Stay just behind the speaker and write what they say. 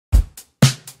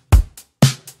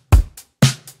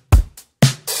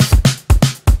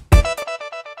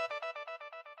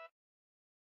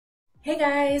Hey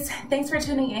guys, thanks for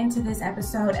tuning in to this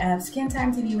episode of Skin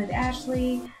Time TV with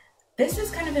Ashley. This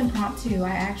is kind of impromptu.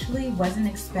 I actually wasn't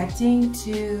expecting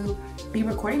to be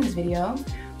recording this video,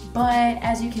 but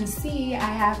as you can see, I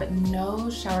have no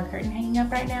shower curtain hanging up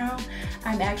right now.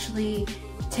 I'm actually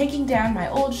taking down my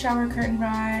old shower curtain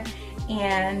rod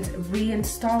and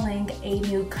reinstalling a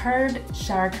new curved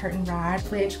shower curtain rod,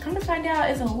 which come to find out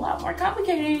is a lot more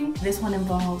complicated. This one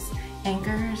involves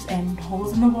anchors and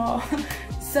holes in the wall.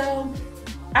 So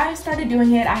I started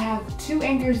doing it. I have 2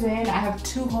 anchors in. I have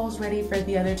 2 holes ready for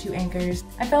the other 2 anchors.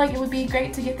 I felt like it would be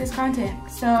great to get this content,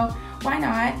 so why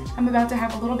not? I'm about to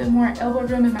have a little bit more elbow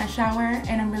room in my shower,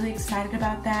 and I'm really excited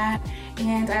about that.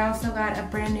 And I also got a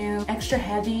brand new extra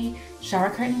heavy shower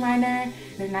curtain liner.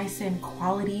 They're nice and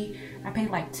quality. I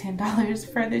paid like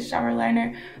 $10 for this shower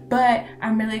liner, but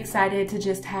I'm really excited to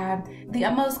just have the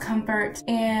utmost comfort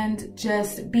and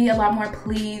just be a lot more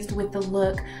pleased with the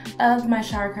look of my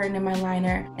shower curtain and my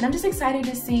liner. And I'm just excited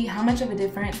to see how much of a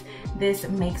difference this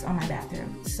makes on my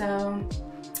bathroom. So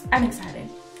I'm excited.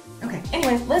 Okay,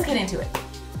 anyways, let's get into it.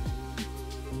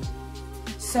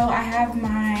 So I have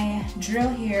my drill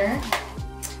here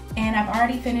and I've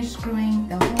already finished screwing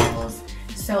the holes.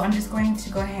 So I'm just going to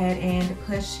go ahead and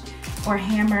push or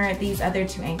hammer these other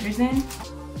 2 anchors in.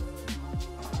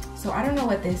 So I don't know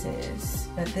what this is,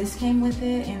 but this came with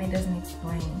it and it doesn't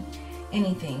explain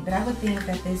anything. But I would think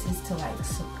that this is to like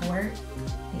support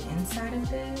the inside of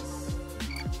this.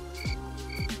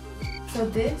 So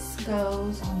this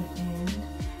goes on the end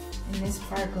and this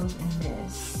part goes in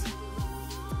this.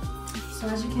 So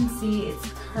as you can see, it's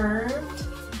curved.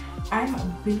 I'm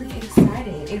really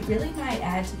excited. It really might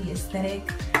add to the aesthetic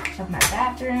of my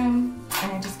bathroom,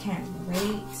 and I just can't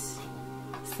wait.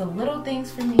 It's the little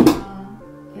things for me, y'all.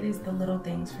 It is the little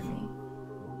things for me.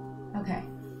 Okay,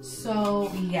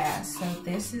 so yeah, so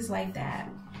this is like that.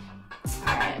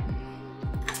 All right.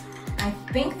 I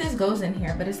think this goes in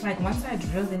here, but it's like once I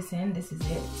drill this in, this is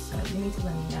it. So you need to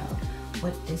let me know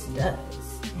what this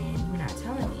does, and you're not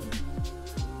telling me.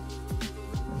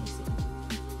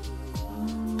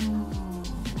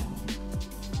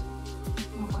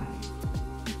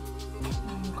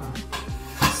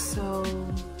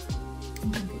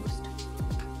 I'm confused.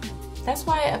 That's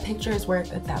why a picture is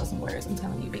worth 1,000 words, I'm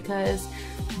telling you, because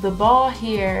the ball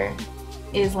here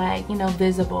is like, you know,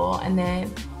 visible, and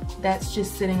then that's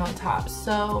just sitting on top.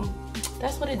 So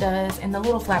that's what it does, and the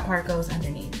little flat part goes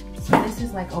underneath. So this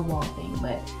is like a wall thing,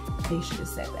 but they should have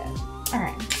said that. All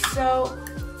right, so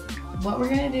what we're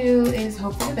gonna do is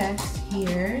hope for the best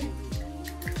here,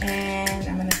 and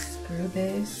I'm gonna screw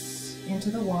this into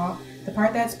the wall. The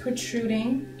part that's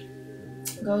protruding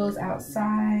goes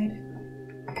outside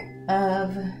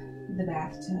of the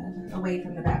bathtub, away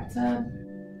from the bathtub.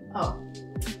 Oh,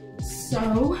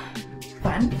 so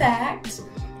fun fact,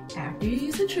 after you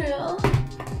use the drill,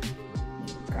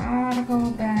 you gotta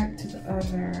go back to the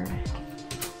other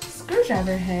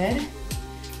screwdriver head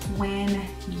when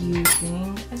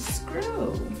using a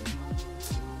screw.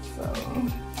 So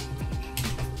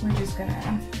we're just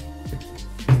gonna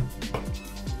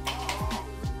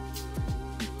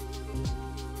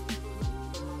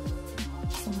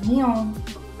meal.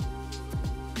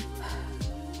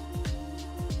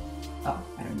 Oh,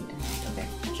 I don't need to. Okay,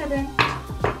 I'm tripping.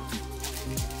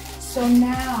 So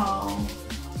now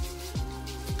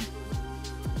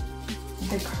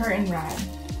the curtain rod,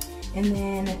 and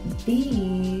then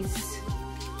these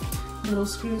little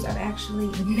screws I've actually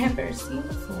never seen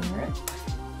before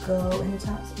go in the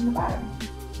tops and the bottom.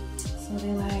 So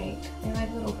they're like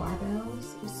little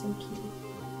barbells. It's so cute.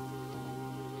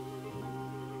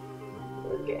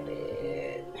 Look at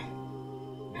it.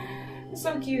 It's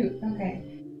so cute. Okay.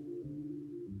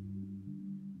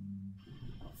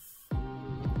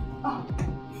 Oh.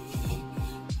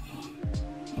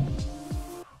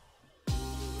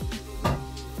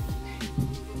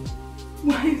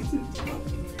 Why is it?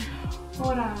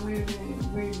 Hold on, wait a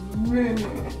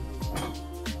minute.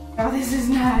 Oh, this is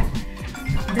the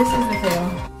fail.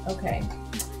 Okay.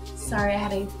 Sorry, I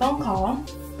had a phone call.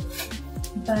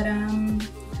 But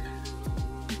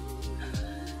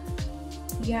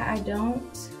yeah, I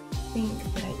don't think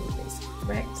that I did this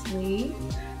correctly,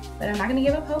 but I'm not gonna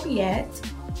give up hope yet.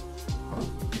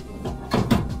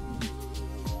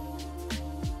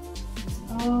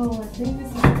 Oh, I think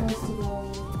this is supposed to go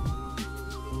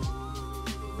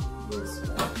this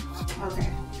way. Okay,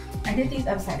 I did these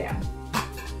upside down,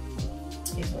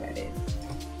 is what I did.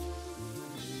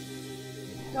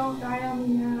 Don't die on me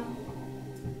now.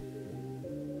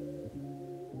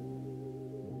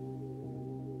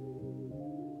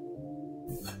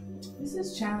 This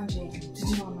is challenging to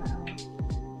do on my own.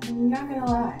 I'm not gonna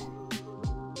lie.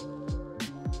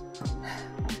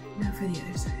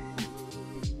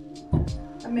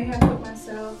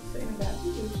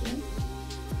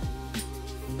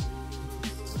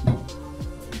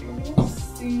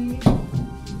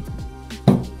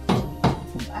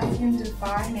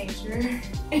 by nature.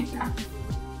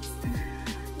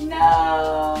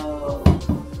 No.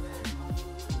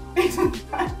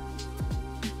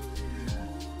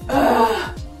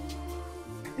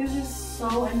 This is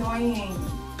so annoying.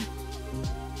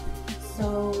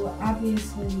 So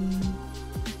obviously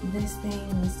this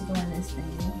thing needs to go in this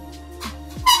thing.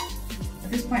 At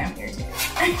this point I'm irritated.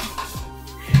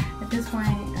 At this point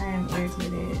I am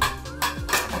irritated.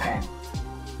 Okay.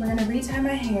 We're gonna retie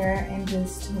my hair and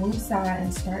just woosah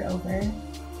and start over.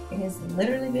 It has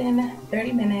literally been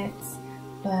 30 minutes,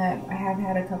 but I have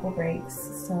had a couple breaks,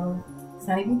 so it's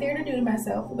not even fair to do to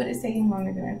myself, but it's taking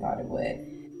longer than I thought it would.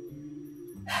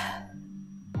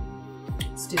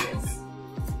 Let's do this.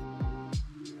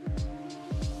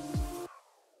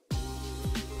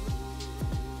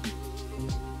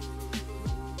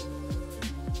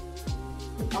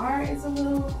 The bar is a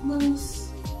little loose,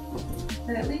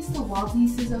 but at least the wall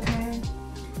piece is okay.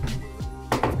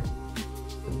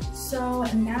 So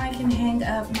now I can hang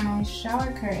up my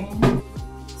shower curtain.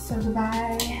 So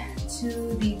goodbye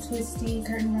to the twisty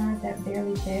curtain rod that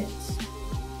barely fits.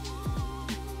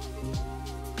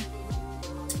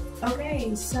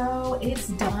 Okay, so it's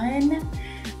done.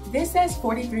 This says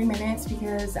 43 minutes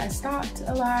because I stopped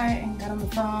a lot and got on the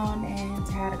phone and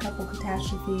had a couple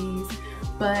catastrophes.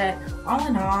 But all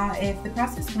in all, if the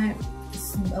process went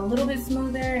a little bit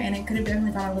smoother, and it could have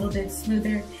definitely gone a little bit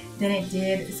smoother than it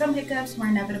did. Some hiccups were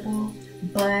inevitable,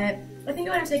 but I think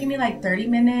it would have taken me like 30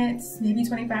 minutes, maybe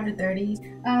 25 to 30.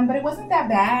 But it wasn't that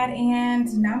bad,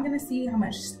 and now I'm gonna see how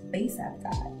much space I've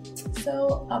got.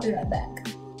 So I'll be right back.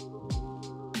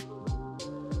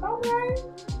 Alright.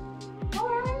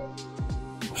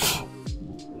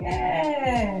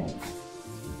 Yes.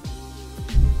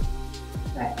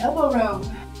 That elbow room.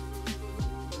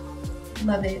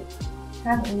 Love it.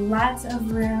 Have lots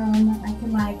of room. I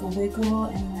can like wiggle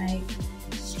and like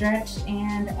stretch,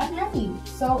 and I'm happy.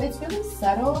 So it's really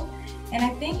subtle, and I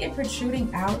think it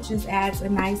protruding out just adds a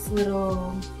nice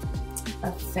little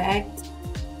effect.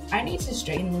 I need to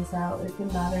straighten this out. It's been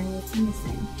bothering me. It's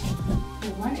missing.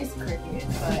 The one is crooked,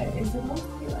 but it's supposed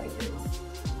to be like this.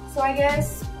 So I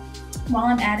guess while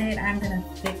I'm at it, I'm gonna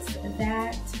fix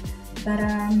that. But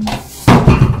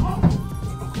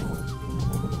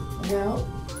well,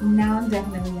 now I'm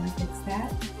definitely gonna fix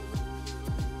that.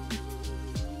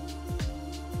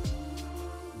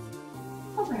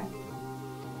 Okay.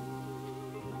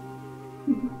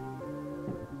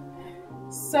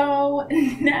 So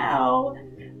now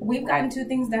we've gotten two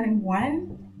things done in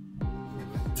one.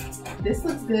 This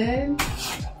looks good.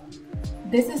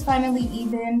 This is finally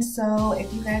even, so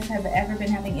if you guys have ever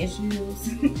been having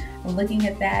issues looking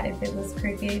at that, if it was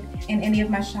crooked in any of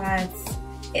my shots,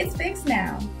 it's fixed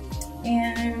now.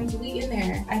 And we in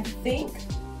there. I think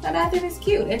my bathroom is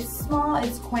cute. It's small,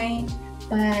 it's quaint,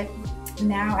 but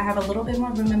now I have a little bit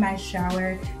more room in my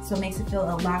shower, so it makes it feel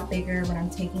a lot bigger when I'm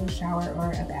taking a shower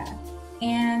or a bath.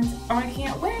 And I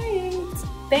can't wait.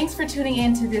 Thanks for tuning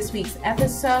in to this week's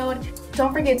episode.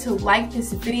 Don't forget to like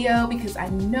this video because I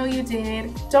know you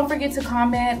did. Don't forget to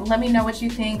comment. Let me know what you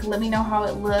think. Let me know how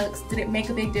it looks. Did it make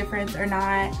a big difference or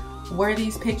not? Were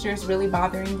these pictures really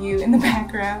bothering you in the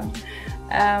background?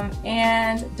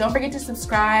 And don't forget to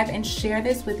subscribe and share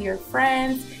this with your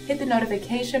friends. Hit the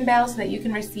notification bell so that you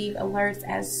can receive alerts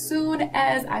as soon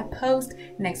as I post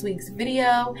next week's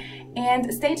video.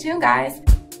 And stay tuned, guys.